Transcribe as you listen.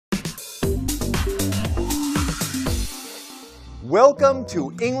Welcome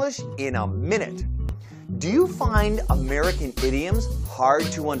to English in a Minute. Do you find American idioms hard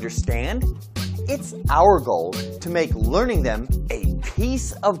to understand? It's our goal to make learning them a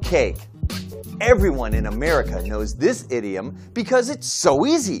piece of cake. Everyone in America knows this idiom because it's so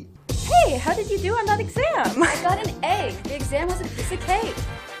easy. Hey, how did you do on that exam? I got an A. The exam was a piece of cake.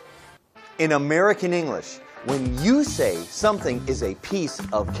 In American English, when you say something is a piece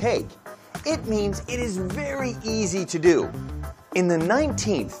of cake, it means it is very easy to do. In the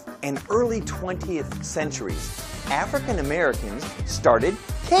 19th and early 20th centuries, African Americans started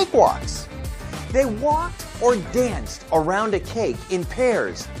cakewalks. They walked or danced around a cake in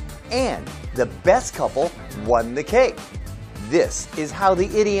pairs, and the best couple won the cake. This is how the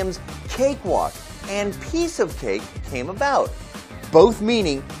idioms cakewalk and piece of cake came about, both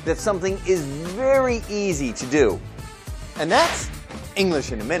meaning that something is very easy to do. And that's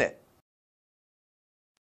English in a Minute.